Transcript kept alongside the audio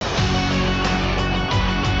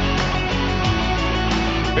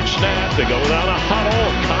Quick snap. They go without a huddle.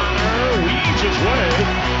 Connor weaves his way.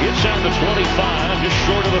 It's down to 25, just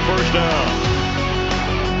short of the first down.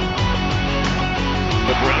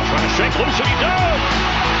 But Brown trying to shake loose, and he does.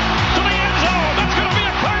 To the end zone. That's going to be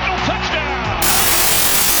a Cardinal touchdown.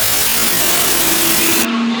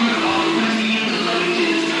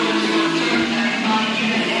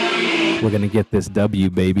 We're going to get this W,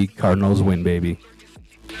 baby. Cardinals win, baby.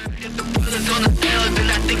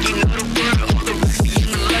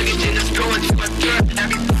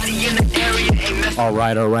 All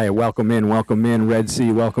right. Welcome in, Red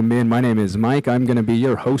Sea, welcome in. My name is Mike. I'm going to be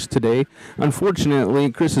your host today.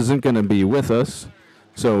 Unfortunately, Chris isn't going to be with us.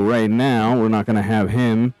 So right now, we're not going to have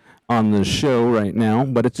him on the show right now,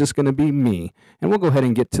 but it's just going to be me. And we'll go ahead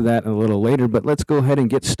and get to that a little later, but let's go ahead and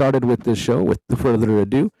get started with this show. With further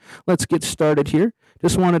ado, let's get started here.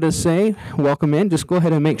 Just wanted to say, welcome in. Just go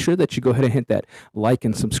ahead and make sure that you go ahead and hit that like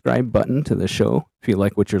and subscribe button to the show if you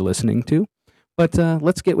like what you're listening to. But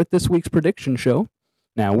let's get with this week's prediction show.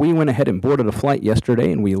 Now, we went ahead and boarded a flight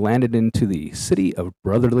yesterday, and we landed into the city of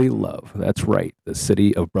brotherly love. That's right, the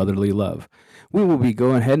city of brotherly love. We will be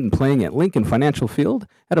going ahead and playing at Lincoln Financial Field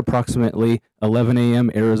at approximately 11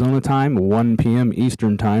 a.m. Arizona time, 1 p.m.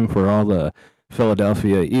 Eastern time for all the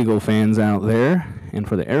Philadelphia Eagle fans out there. And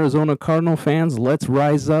for the Arizona Cardinal fans, let's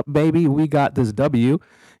rise up, baby. We got this W.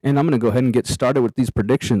 And I'm going to go ahead and get started with these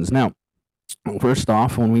predictions. Now, first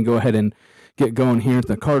off, when we go ahead and get going here at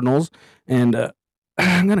the Cardinals, and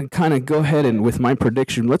I'm going to kind of go ahead and with my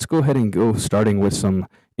prediction, let's go ahead and go starting with some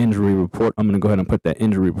injury report. I'm going to go ahead and put that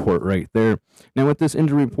injury report right there. Now, with this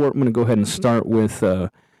injury report, I'm going to go ahead and start with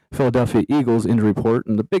Philadelphia Eagles injury report,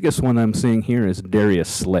 and the biggest one I'm seeing here is Darius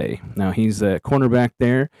Slay. Now, he's a cornerback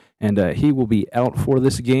there, and he will be out for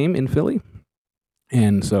this game in Philly,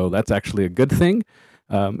 and so that's actually a good thing.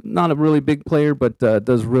 Not a really big player, but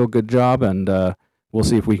does a real good job, and we'll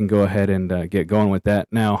see if we can go ahead and get going with that.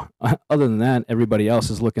 Now, other than that, everybody else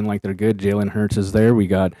is looking like they're good. Jalen Hurts is there. We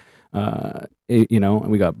got,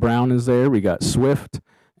 we got Brown is there. We got Swift,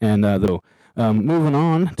 and moving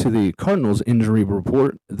on to the Cardinals injury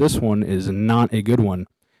report. This one is not a good one.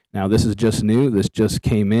 Now, this is just new. This just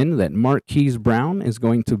came in that Marquise Brown is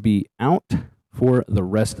going to be out for the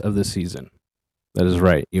rest of the season. That is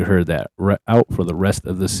right. You heard that. Out for the rest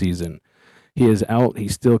of the season. He is out. He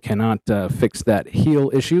still cannot fix that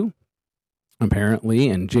heel issue, apparently.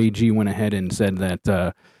 And JG went ahead and said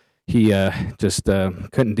that he just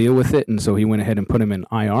couldn't deal with it, and so he went ahead and put him in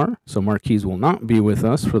IR. So Marquise will not be with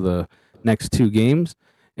us for the next two games.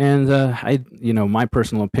 And my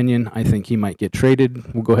personal opinion, I think he might get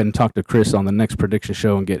traded. We'll go ahead and talk to Chris on the next prediction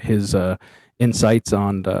show and get his insights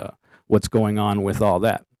on what's going on with all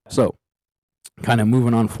that. So, kind of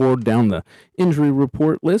moving on forward down the injury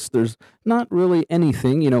report list, there's not really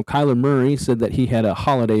anything. Kyler Murray said that he had a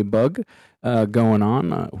holiday bug going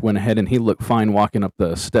on. Went ahead and he looked fine walking up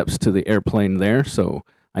the steps to the airplane there, so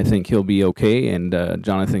I think he'll be okay. And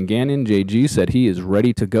Jonathan Gannon, JG, said he is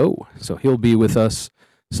ready to go, so he'll be with us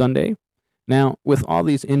Sunday. Now, with all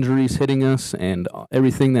these injuries hitting us and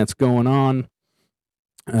everything that's going on,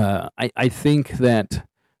 I think that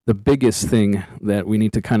the biggest thing that we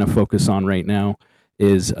need to kind of focus on right now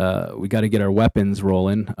is we got to get our weapons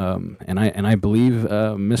rolling. And I believe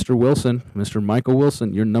Mr. Michael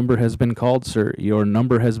Wilson, your number has been called, sir. Your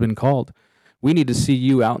number has been called. We need to see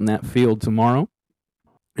you out in that field tomorrow,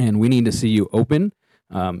 and we need to see you open.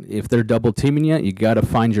 If they're double teaming you got to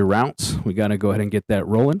find your routes. We got to go ahead and get that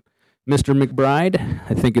rolling. Mr. McBride,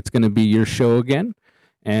 I think it's going to be your show again.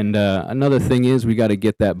 And another thing is we got to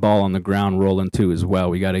get that ball on the ground rolling too as well.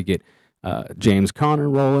 We got to get James Conner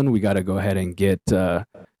rolling. We got to go ahead and get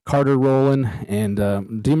Carter rolling. And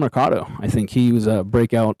DeMarcado, I think he was a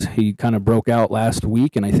breakout. He kind of broke out last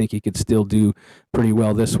week, and I think he could still do pretty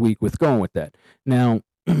well this week with going with that. Now,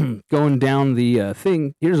 going down the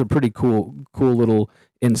thing, here's a pretty cool little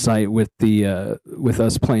insight with the with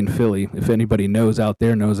us playing Philly. If anybody knows out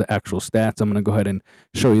there, knows the actual stats, I'm going to go ahead and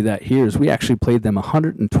show you that here. Is we actually played them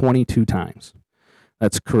 122 times.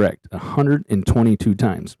 That's correct, 122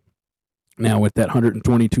 times. Now, with that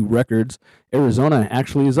 122 records, Arizona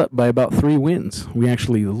actually is up by about 3 wins. We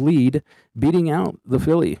actually lead, beating out the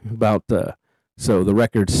Philly about so the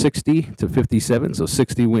record's 60-57, so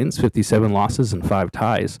 60 wins, 57 losses, and 5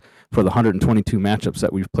 ties for the 122 matchups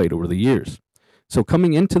that we've played over the years. So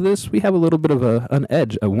coming into this, we have a little bit of an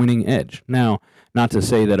edge, a winning edge. Now, not to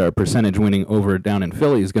say that our percentage winning over down in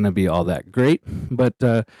Philly is going to be all that great, but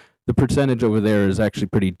the percentage over there is actually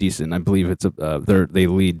pretty decent. I believe it's they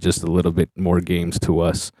lead just a little bit more games to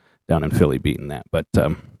us down in Philly beating that. But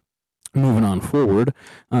moving on forward,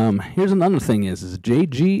 here's another thing is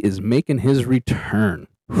JG is making his return.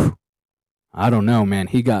 I don't know, man.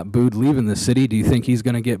 He got booed leaving the city. Do you think he's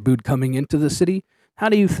going to get booed coming into the city? How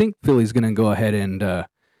do you think Philly's going to go ahead and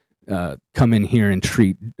come in here and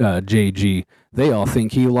treat JG? They all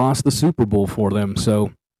think he lost the Super Bowl for them,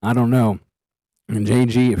 so I don't know. And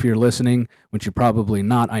JG, if you're listening, which you're probably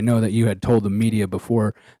not, I know that you had told the media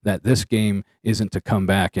before that this game isn't to come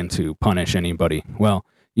back and to punish anybody. Well,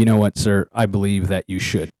 you know what, sir? I believe that you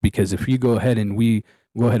should, because if you go ahead and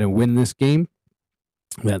win this game,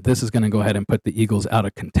 that this is going to go ahead and put the Eagles out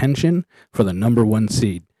of contention for the number 1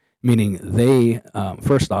 seed, meaning they,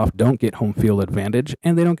 first off, don't get home field advantage,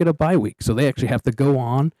 and they don't get a bye week. So they actually have to go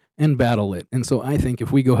on and battle it. And so I think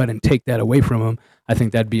if we go ahead and take that away from them, I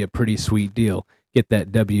think that'd be a pretty sweet deal. Get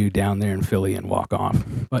that W down there in Philly and walk off.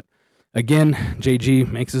 But again,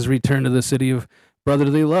 JG makes his return to the city of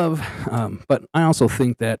brotherly love. But I also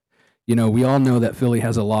think that, we all know that Philly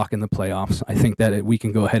has a lock in the playoffs. I think that we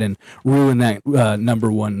can go ahead and ruin that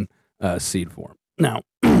number 1 seed for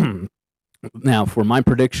them. Now, for my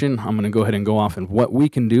prediction, I'm going to go ahead and go off and what we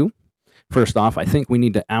can do. First off, I think we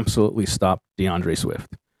need to absolutely stop DeAndre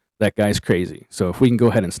Swift. That guy's crazy. So if we can go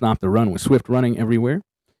ahead and stop the run with Swift running everywhere,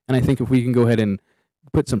 and I think if we can go ahead and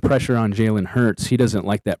put some pressure on Jalen Hurts, he doesn't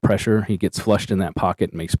like that pressure. He gets flushed in that pocket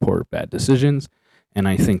and makes poor, bad decisions, and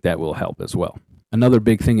I think that will help as well. Another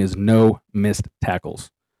big thing is no missed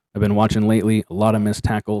tackles. I've been watching lately a lot of missed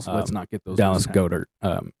tackles. Let's not get those. Dallas Goedert.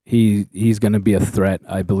 He's going to be a threat.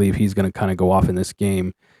 I believe he's going to kind of go off in this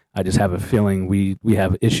game. I just have a feeling we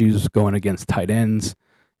have issues going against tight ends,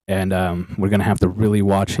 and we're going to have to really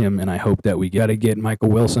watch him, and I hope that we got to get Michael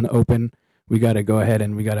Wilson open. We got to go ahead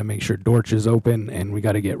and we got to make sure Dortch is open, and we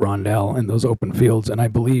got to get Rondell in those open fields, and I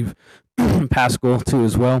believe Pascal too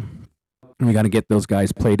as well. We got to get those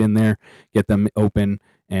guys played in there, get them open,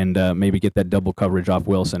 and maybe get that double coverage off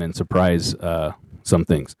Wilson and surprise some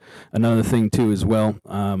things. Another thing too as well,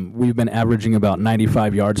 we've been averaging about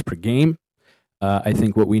 95 yards per game. I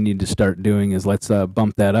think what we need to start doing is let's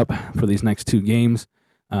bump that up for these next 2 games.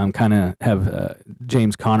 Kind of have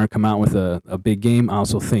James Conner come out with a big game. I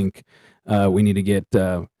also think we need to get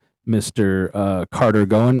Mr. Carter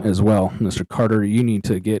going as well. Mr. Carter, you need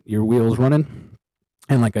to get your wheels running.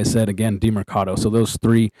 And like I said, again, DeMercado. So those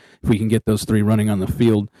 3, if we can get those 3 running on the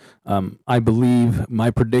field, I believe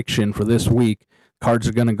my prediction for this week, Cards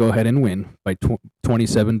are going to go ahead and win by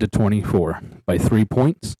 27-24 by 3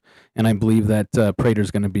 points. And I believe that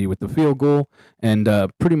Prater's going to be with the field goal. And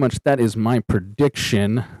pretty much that is my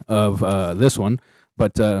prediction of this one.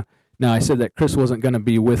 But now I said that Chris wasn't going to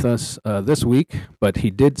be with us this week, but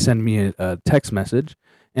he did send me a text message.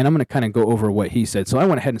 And I'm going to kind of go over what he said. So I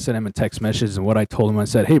went ahead and sent him a text message, and what I told him, I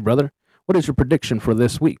said, hey, brother, what is your prediction for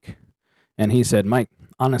this week? And he said, Mike,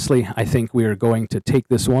 honestly, I think we are going to take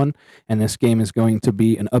this one, and this game is going to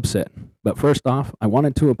be an upset. But first off, I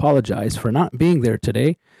wanted to apologize for not being there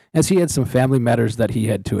today, as he had some family matters that he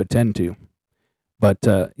had to attend to.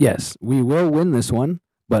 But yes, we will win this one,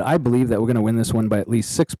 but I believe that we're going to win this one by at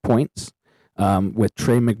least 6 points with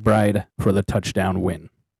Trey McBride for the touchdown win.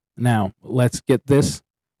 Now, let's get this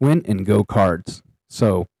win and go Cards.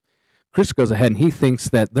 So Chris goes ahead and he thinks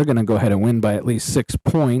that they're going to go ahead and win by at least 6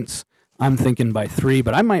 points. I'm thinking by 3,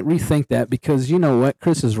 but I might rethink that because you know what?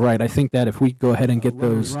 Chris is right. I think that if we go ahead and get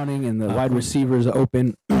those running and the wide receivers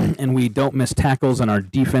open and we don't miss tackles and our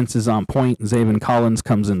defense is on point, Zaven Collins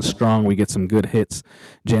comes in strong. We get some good hits.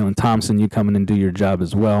 Jalen Thompson, you come in and do your job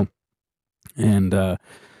as well. And,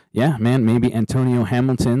 yeah, man, maybe Antonio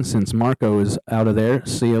Hamilton, since Marco is out of there.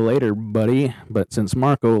 See you later, buddy. But since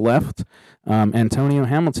Marco left, Antonio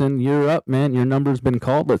Hamilton, you're up, man. Your number's been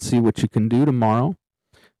called. Let's see what you can do tomorrow.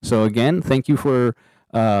 So, again, thank you for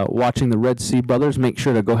watching the Red Sea Brothers. Make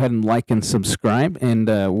sure to go ahead and like and subscribe. And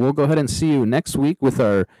we'll go ahead and see you next week with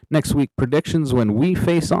our next week predictions when we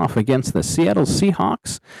face off against the Seattle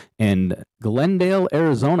Seahawks and Glendale,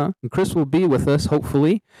 Arizona. And Chris will be with us,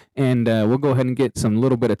 hopefully. And we'll go ahead and get some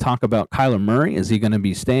little bit of talk about Kyler Murray. Is he going to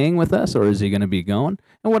be staying with us or is he going to be going?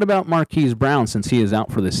 And what about Marquise Brown since he is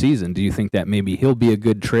out for the season? Do you think that maybe he'll be a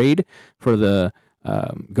good trade for the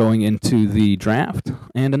going into the draft?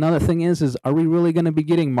 And another thing is are we really going to be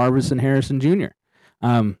getting Marvin Harrison Jr.?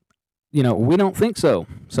 We don't think so.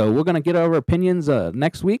 So we're going to get our opinions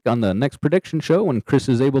next week on the next prediction show when Chris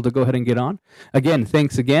is able to go ahead and get on. Again,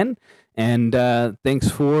 thanks again. And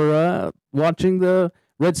thanks for watching the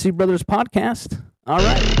Red Sea Brothers podcast. All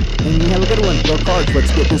right. And you have a good one. Go Cards.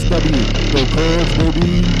 Let's get this W. Go Cards,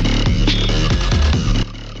 baby.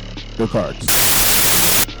 Go Cards.